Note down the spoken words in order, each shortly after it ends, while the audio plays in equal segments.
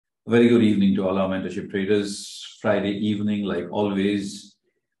Very good evening to all our mentorship traders. Friday evening, like always,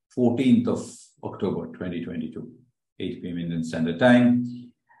 14th of October 2022, 8 p.m. Indian Standard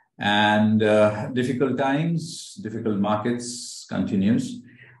Time. And difficult times, difficult markets continues.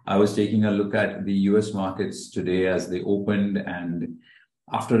 I was taking a look at the US markets today as they opened, and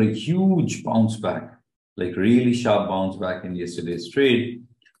after a huge bounce back, like really sharp bounce back in yesterday's trade,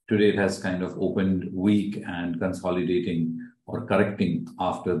 today it has kind of opened weak and consolidating or correcting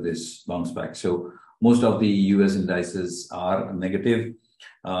after this bounce back. So most of the US indices are negative.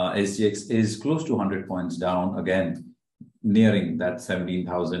 SGX is close to 100 points down, again, nearing that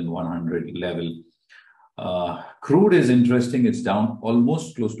 17,100 level. Crude is interesting. It's down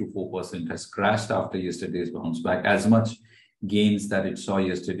almost close to 4%, has crashed after yesterday's bounce back. As much gains that it saw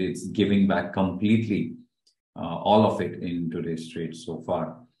yesterday, it's giving back completely, all of it in today's trade so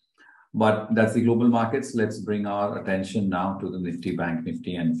far. But that's the global markets. Let's bring our attention now to the Nifty, Bank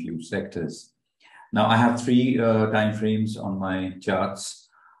Nifty, and few sectors. Now, I have three time frames on my charts.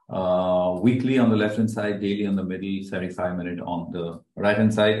 Weekly on the left-hand side, daily on the middle, 75-minute on the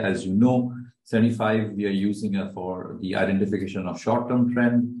right-hand side. As you know, 75 we are using for the identification of short-term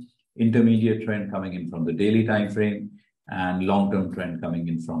trend, intermediate trend coming in from the daily time frame, and long-term trend coming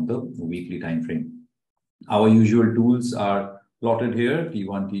in from the weekly time frame. Our usual tools are plotted here: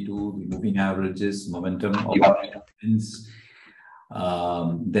 T1, T2, the moving averages, momentum,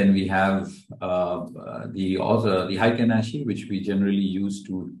 then we have the Heiken Ashi, which we generally use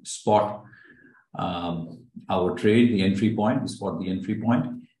to spot our trade, the entry point. We spot the entry point.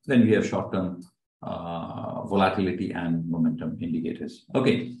 Then we have short-term volatility and momentum indicators.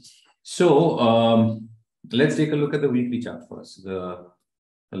 Okay, so let's take a look at the weekly chart first, the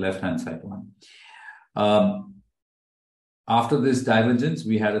left-hand side one. After this divergence,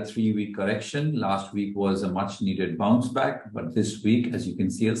 we had a 3-week correction. Last week was a much needed bounce back, but this week, as you can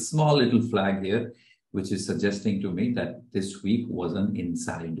see, a small little flag here, which is suggesting to me that this week was an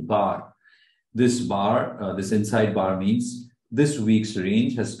inside bar. This inside bar means this week's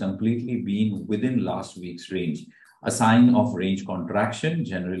range has completely been within last week's range, a sign of range contraction.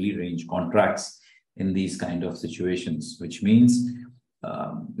 Generally, range contracts in these kind of situations, which means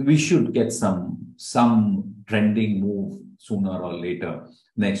we should get some trending move sooner or later,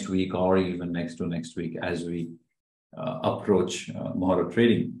 next week or even next to next week, as we approach more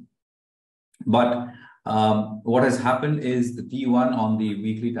trading. But what has happened is the T1 on the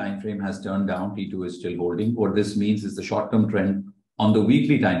weekly time frame has turned down. T2 is still holding. What this means is the short-term trend on the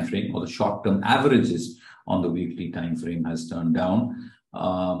weekly time frame, or the short-term averages on the weekly time frame, has turned down.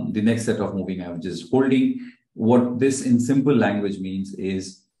 The next set of moving averages holding. What this in simple language means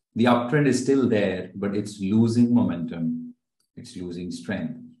is the uptrend is still there, but it's losing momentum. It's losing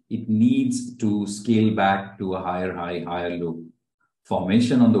strength. It needs to scale back to a higher high, higher low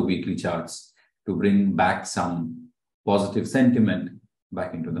formation on the weekly charts to bring back some positive sentiment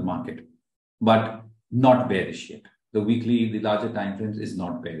back into the market, but not bearish yet. The weekly, the larger time frames is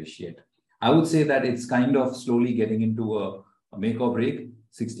not bearish yet. I would say that it's kind of slowly getting into a make or break.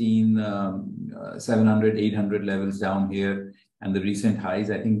 16,700, 800 levels down here, and the recent highs.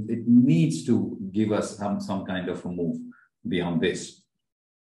 I think it needs to give us some kind of a move beyond this.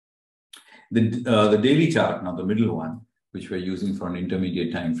 The daily chart, now the middle one, which we're using for an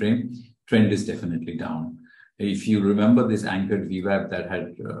intermediate time frame, trend is definitely down. If you remember this anchored VWAP that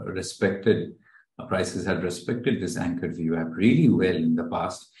had respected, prices had respected this anchored VWAP really well in the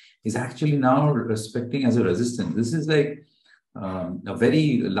past, is actually now respecting as a resistance. This is like a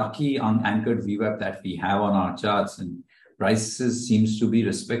very lucky unanchored VWAP that we have on our charts, and prices seems to be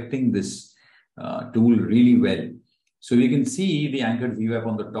respecting this tool really well. So we can see the anchored VWAP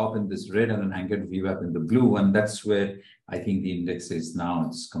on the top in this red and an anchored VWAP in the blue, and that's where I think the index is now.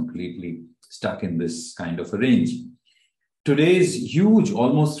 It's completely stuck in this kind of a range. Today's huge,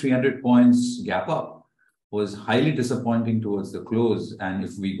 almost 300 points gap up was highly disappointing towards the close, and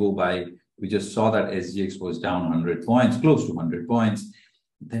if we go by, we just saw that SGX was down 100 points, close to 100 points.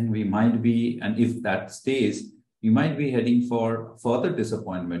 Then we might be, and if that stays, we might be heading for further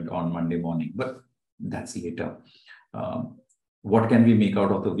disappointment on Monday morning, but that's later. What can we make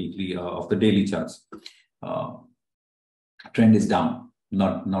out of the weekly, of the daily charts? Trend is down,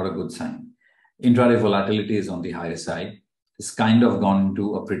 not a good sign. Intraday volatility is on the higher side. It's kind of gone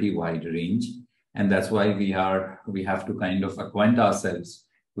into a pretty wide range, and that's why we have to kind of acquaint ourselves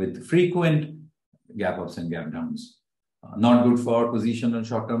with frequent gap ups and gap downs. Not good for position and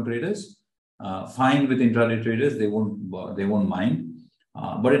short-term traders. Fine with intraday traders, they won't mind.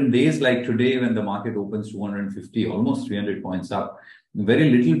 But in days like today, when the market opens 250, almost 300 points up, very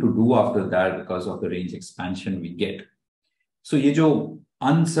little to do after that because of the range expansion we get. So ये जो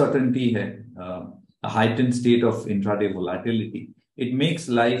uncertainty hai, a heightened state of intraday volatility, it makes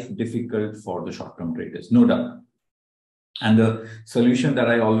life difficult for the short-term traders, no doubt. And the solution that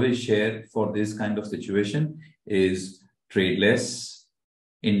I always share for this kind of situation is trade less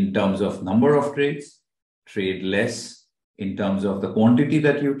in terms of number of trades, trade less in terms of the quantity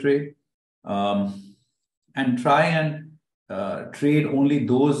that you trade, and try and trade only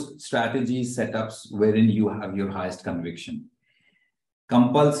those strategies, setups wherein you have your highest conviction.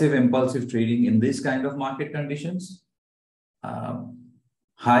 Compulsive, impulsive trading in this kind of market conditions,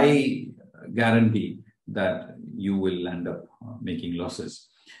 high guarantee that you will end up making losses.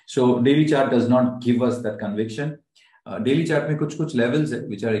 So daily chart does not give us that conviction. Daily chart mein kuch levels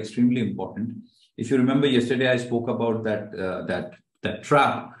which are extremely important. If you remember yesterday, I spoke about that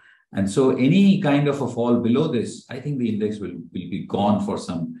trap. And so any kind of a fall below this, I think the index will be gone for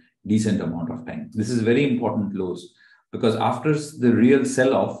some decent amount of time. This is very important lows, because after the real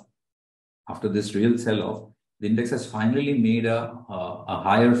sell-off, after this real sell-off, the index has finally made a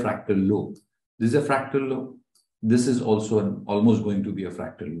higher fractal low. This is a fractal low. This is also almost going to be a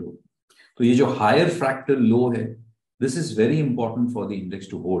fractal low. So ये जो higher fractal low है, this is very important for the index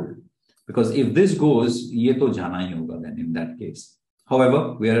to hold. Because if this goes, ये तो जाना ही होगा then in that case.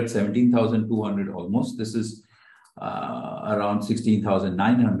 However, we are at 17,200 almost. This is around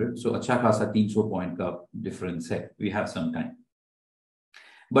 16,900. So अच्छा खासा 300 point का difference है. We have some time.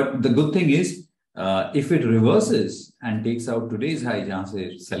 But the good thing is, if it reverses and takes out today's high, जहाँ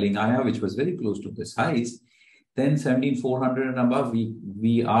से selling आया, which was very close to this highs, then 17,400 and above,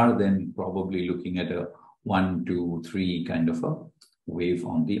 we are then probably looking at a 1, 2, 3 kind of a wave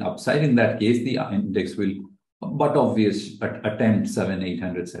on the upside. In that case, the index will, but obvious, attempt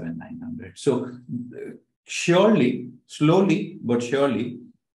 7,800, 7,900. So surely, slowly but surely,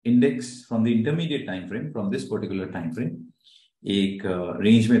 index from the intermediate time frame, from this particular time frame, एक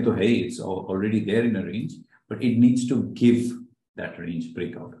range में तो है, it's already there in a range, but it needs to give that range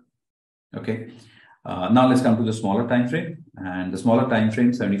breakout. Okay. Now let's come to the smaller time frame, and the smaller time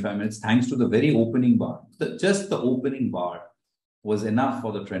frame, 75 minutes, thanks to the very opening bar. Just the opening bar was enough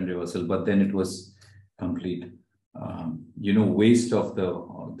for the trend reversal, but then it was complete, waste of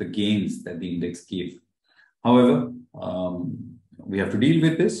the gains that the index gave. However, we have to deal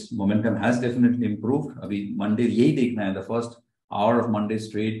with this. Momentum has definitely improved. Abhi Monday, yehi dekhna hai. The first hour of Monday's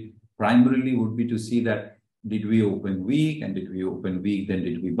trade primarily would be to see that did we open weak, and did we open weak, then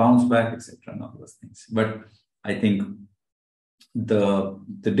did we bounce back, etc. and all those things. But I think the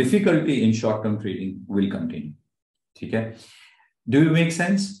difficulty in short-term trading will continue. Okay? Do you make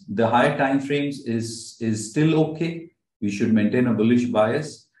sense? The higher time frames is still okay. We should maintain a bullish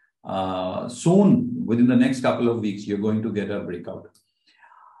bias. Soon, within the next couple of weeks, you're going to get a breakout.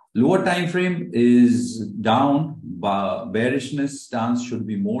 Lower time frame is down. Bearishness stance should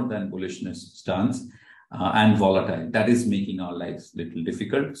be more than bullishness stance, and volatile. That is making our lives a little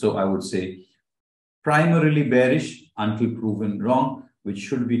difficult. So I would say primarily bearish until proven wrong, which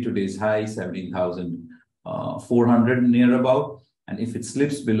should be today's high, 17,400 near about. And if it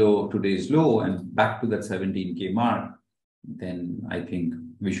slips below today's low and back to that 17K mark, then I think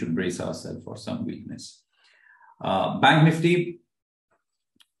we should brace ourselves for some weakness. Bank Nifty,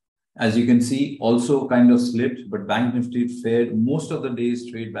 as you can see, also kind of slipped, but Bank Nifty fared, most of the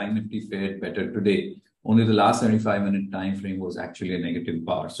day's trade, Bank Nifty fared better today. Only the last 75-minute time frame was actually a negative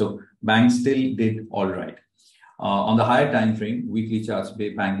bar. So Bank still did all right. On the higher time frame, weekly charts,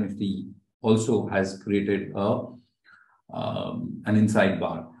 Bank Nifty also has created an inside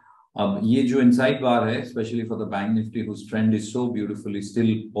bar. ये जो inside bar है, especially for the Bank Nifty, whose trend is so beautifully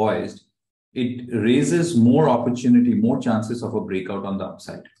still poised, it raises more opportunity, more chances of a breakout on the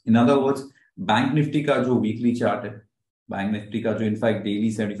upside. In other words, Bank Nifty का जो weekly chart है, Bank Nifty का जो in fact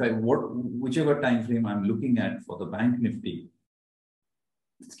daily 75, whichever time frame I'm looking at for the Bank Nifty,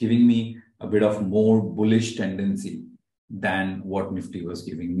 it's giving me a bit of more bullish tendency than what Nifty was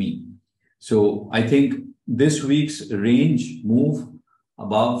giving me. So I think this week's range move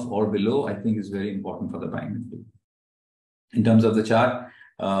above or below, I think is very important for the Bank Nifty. In terms of the chart,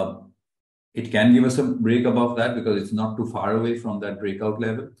 it can give us a break above that because it's not too far away from that breakout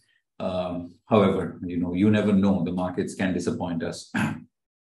level. However, you never know. The markets can disappoint us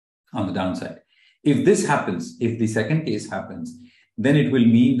on the downside. If this happens, if the second case happens, then it will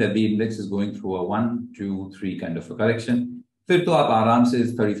mean that the index is going through a 1, 2, 3 kind of a correction. फिर तो आप आराम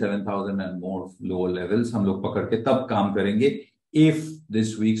से 37,000 and more lower levels हम लोग पकड़ के तब काम करेंगे if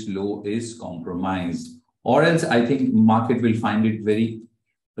this week's low is compromised. Or else I think market will find it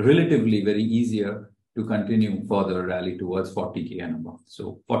relatively very easier to continue further rally towards 40K and above.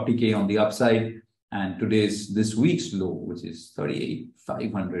 So 40K on the upside, And this week's low, which is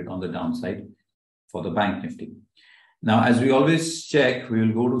 38,500 on the downside for the bank Nifty. Now, as we always check, we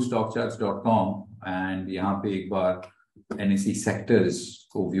will go to stockcharts.com and यहाँ पे एक बार NSE sectors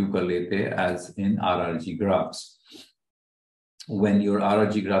को view कर लेते as in RRG graphs. When your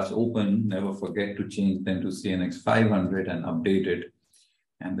RRG graphs open, never forget to change them to CNX 500 and update it,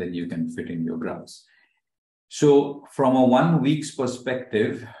 and then you can fit in your graphs. So from a 1 week's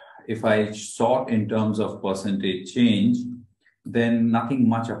perspective, if I sort in terms of percentage change, then nothing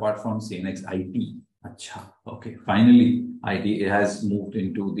much apart from CNX IT. Achha, okay, finally, IT has moved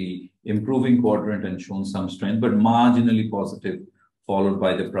into the improving quadrant and shown some strength, but marginally positive, followed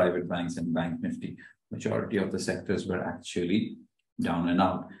by the private banks and bank Nifty. Majority of the sectors were actually down and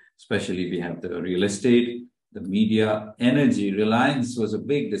out. Especially we have the real estate, the media, energy. Reliance was a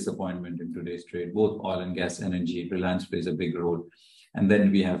big disappointment in today's trade. Both oil and gas, energy, Reliance plays a big role. And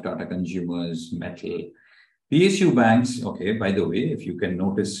then we have Tata Consumers, metal. PSU banks, okay, by the way, if you can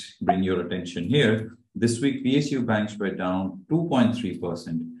notice, bring your attention here, this week PSU banks were down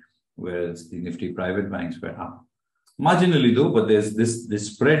 2.3%, whereas the Nifty private banks were up. Marginally though, but there's this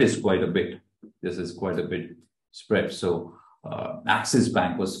spread is quite a bit. This is quite a bit spread. So Axis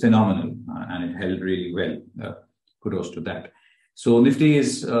Bank was phenomenal and it held really well. Kudos to that. So Nifty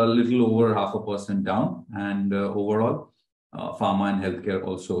is a little over 0.5% down, and overall, pharma and healthcare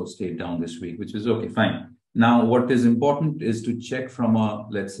also stayed down this week, which is okay, fine. Now, what is important is to check from a,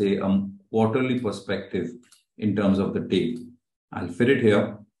 let's say, a quarterly perspective in terms of the tape. I'll fit it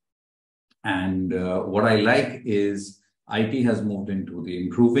here. And what I like is IT has moved into the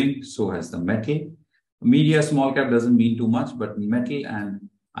improving, so has the metal. Media small cap doesn't mean too much, but metal and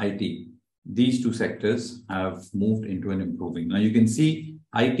IT, these two sectors have moved into an improving. Now you can see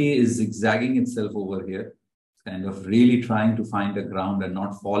IT is zigzagging itself over here. It's kind of really trying to find a ground and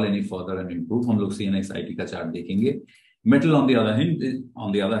not fall any further and improve. हम लोग CNX IT का chart देखेंगे. Metal on the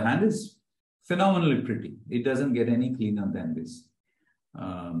other hand is phenomenally pretty. It doesn't get any cleaner than this.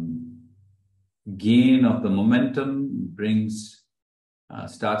 Gain of the momentum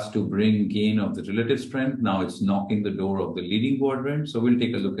starts to bring gain of the relative strength. Now it's knocking the door of the leading quadrant. So we'll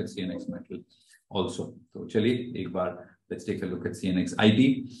take a look at CNX metal also. So let's take a look at CNX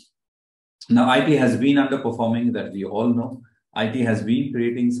IT. Now IT has been underperforming, that we all know. IT has been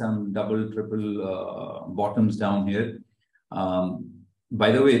creating some double, triple bottoms down here. By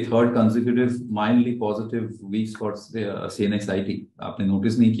the way, third consecutive mildly positive weeks for CNX IT. आपने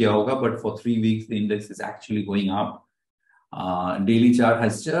notice नहीं किया होगा, but for 3 weeks the index is actually going up. Daily chart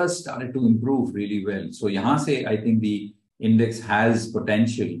has just started to improve really well. So यहाँ से I think the index has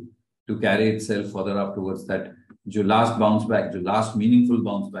potential to carry itself further up towards that जो last bounce back, जो last meaningful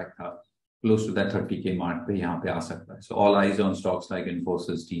bounce back था, close to that 30K mark पे यहाँ पे आ सकता है. So all eyes on stocks like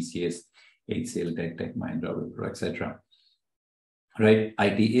Infosys, TCS, HCL, Tech Mahindra, Wipro, etc. Right,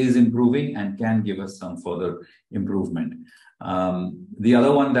 IT is improving and can give us some further improvement. The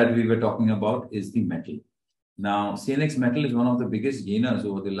other one that we were talking about is the metal. Now, CNX metal is one of the biggest gainers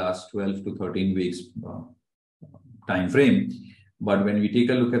over the last 12 to 13 weeks time frame. But when we take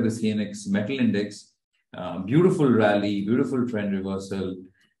a look at the CNX metal index, beautiful rally, beautiful trend reversal,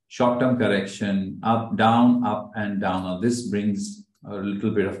 short-term correction, up, and down. Now, this brings a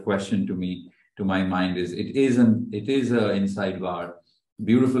little bit of question to my mind is it is a inside bar,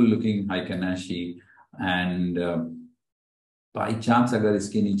 beautiful looking Heiken-Ashi, and by chance agar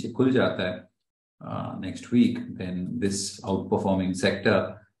iske niche khul jata hai next week, then this outperforming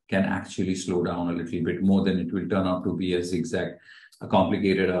sector can actually slow down a little bit more. Than it will turn out to be a zigzag, a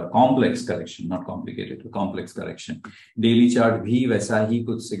complex correction, not complicated, a complex correction. Daily chart bhi वैसा ही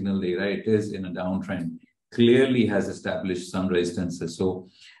कुछ signal दे रहा है. It is in a downtrend, clearly has established some resistances. So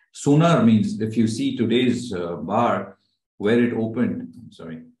sooner means if you see today's bar, where it opened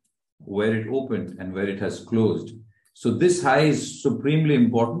and where it has closed. So this high is supremely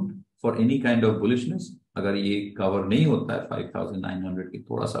important for any kind of bullishness. अगर ये cover नहीं होता है 5,900 के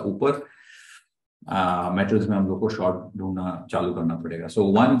थोड़ा सा ऊपर, metals में हम लोग को short ढूंढना चालू करना पड़ेगा. So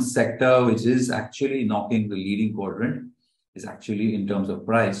one sector which is actually knocking the leading quadrant is actually in terms of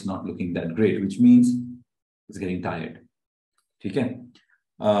price not looking that great, which means it's getting tired. ठीक है?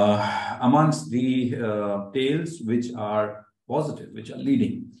 Amongst the tails which are positive, which are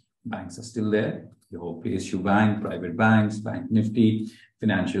leading, banks are still there. Your PSU Bank, private banks, Bank Nifty,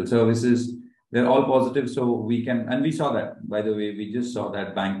 financial services, they're all positive. So we can, and we saw that, by the way, we just saw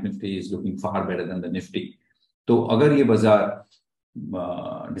that Bank Nifty is looking far better than the Nifty. So agar ye bazaar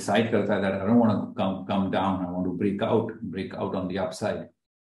decide karta hai that I don't want to come down, I want to break out on the upside,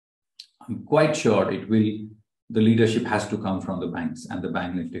 I'm quite sure it will. The leadership has to come from the banks and the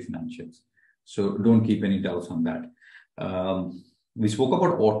Bank Nifty financials. So don't keep any doubts on that. We spoke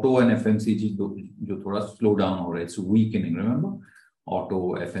about auto and FMCG, jo thoda slow down or it's weakening, remember?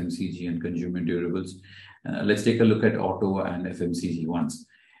 Auto, FMCG and consumer durables. Let's take a look at auto and FMCG once.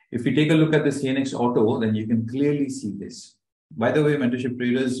 If we take a look at the CNX auto, then you can clearly see this. By the way, mentorship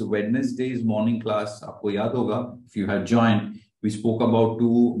traders, Wednesday's morning class, aapko yaad hoga, if you had joined, we spoke about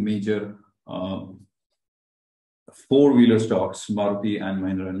two major four-wheeler stocks, Maruti and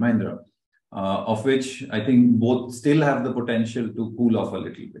Mahindra, of which I think both still have the potential to cool off a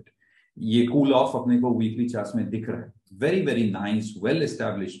little bit. Ye cool off apne ko weekly charts mein dikh raha hai. Very, very nice,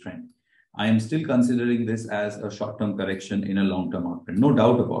 well-established trend. I am still considering this as a short-term correction in a long-term uptrend. No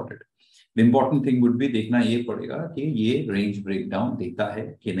doubt about it. The important thing would be देखना ये पड़ेगा कि ये range breakdown देता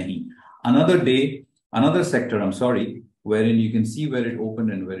है कि नहीं. Another day, another sector, I'm sorry, wherein you can see where it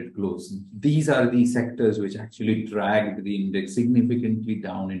opened and where it closed. These are the sectors which actually dragged the index significantly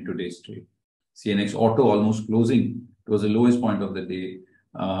down in today's trade. CNX Auto almost closing. It was the lowest point of the day.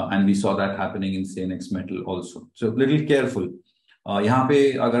 And we saw that happening in CNX Metal also. So a little careful. यहाँ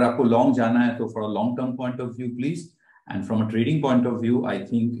पे अगर आपको long जाना है तो for a long-term point of view, please. And from a trading point of view, I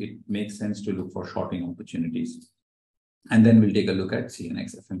think it makes sense to look for shorting opportunities. And then we'll take a look at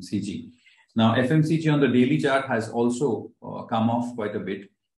CNX FMCG. Now, FMCG on the daily chart has also come off quite a bit,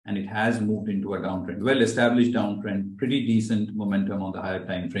 and it has moved into a downtrend. Well-established downtrend, pretty decent momentum on the higher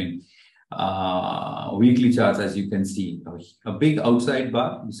time frame. Weekly charts, as you can see, a big outside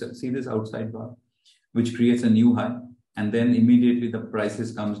bar. You see this outside bar, which creates a new high, and then immediately the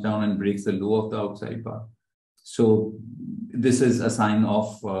prices comes down and breaks the low of the outside bar. So this is a sign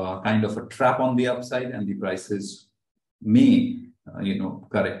of kind of a trap on the upside, and the prices may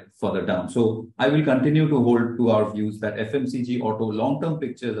correct further down. So I will continue to hold to our views that FMCG auto long-term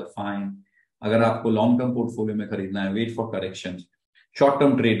pictures are fine. Agar aapko long-term portfolio mein kharidna hai, wait for corrections.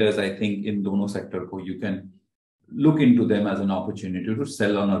 Short-term traders, I think in dono sector ko, you can look into them as an opportunity to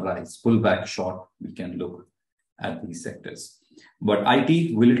sell on a rise, pull back short. We can look at these sectors. But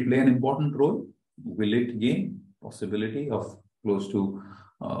IT, will it play an important role? Will it gain possibility of close to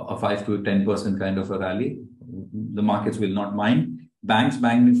a 5 to 10% kind of a rally? The markets will not mind. Banks,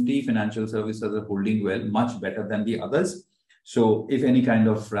 Bank Nifty, financial services are holding well, much better than the others. So if any kind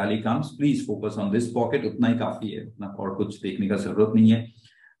of rally comes, please focus on this pocket. Utna hi kafi hai. Utna aur kuch dekhne ka zarurat nahi hai.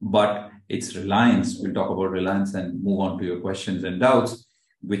 But it's Reliance. We'll talk about Reliance and move on to your questions and doubts,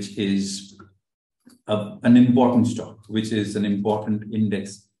 which is an important stock, which is an important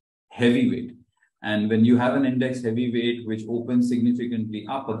index heavyweight. And when you have an index heavyweight which opens significantly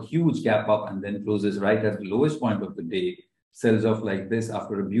up, a huge gap up, and then closes right at the lowest point of the day, sells off like this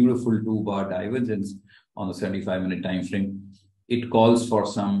after a beautiful 2-bar divergence on the 75-minute time frame, it calls for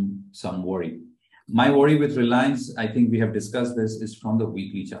some worry. My worry with Reliance, I think we have discussed this, is from the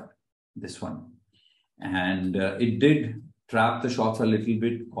weekly chart, this one. And it did trap the shorts a little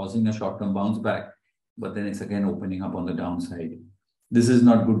bit, causing a short-term bounce back, but then it's again opening up on the downside. This is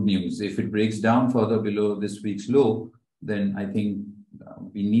not good news. If it breaks down further below this week's low, then I think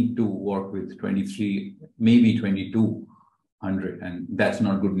we need to work with 23, maybe 2200, and that's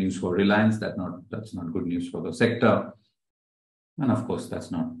not good news for Reliance. That's not good news for the sector, and of course, that's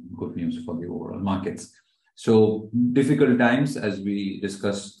not good news for the overall markets. So difficult times, as we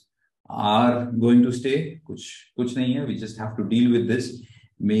discussed, are going to stay. Kuch nahi hai. We just have to deal with this.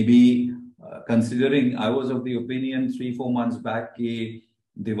 Maybe. Considering I was of the opinion 3-4 months back कि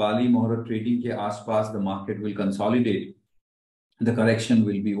Diwali Muhurat trading के आसपास the market will consolidate, the correction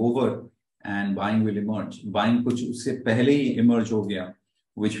will be over and buying will emerge. Buying कुछ उससे पहले ही emerge हो गया,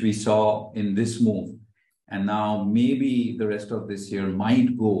 which we saw in this move, and now maybe the rest of this year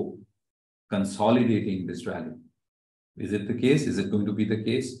might go consolidating this rally. Is it the case? Is it going to be the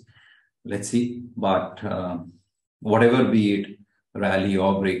case? Let's see. But whatever be it, rally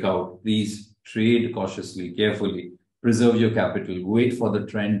or breakout, please trade cautiously, carefully, preserve your capital, wait for the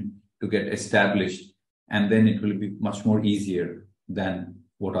trend to get established, and then it will be much more easier than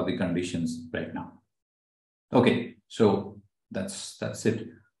what are the conditions right now. Okay, so that's it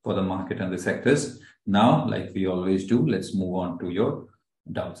for the market and the sectors. Now, like we always do, let's move on to your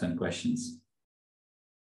doubts and questions.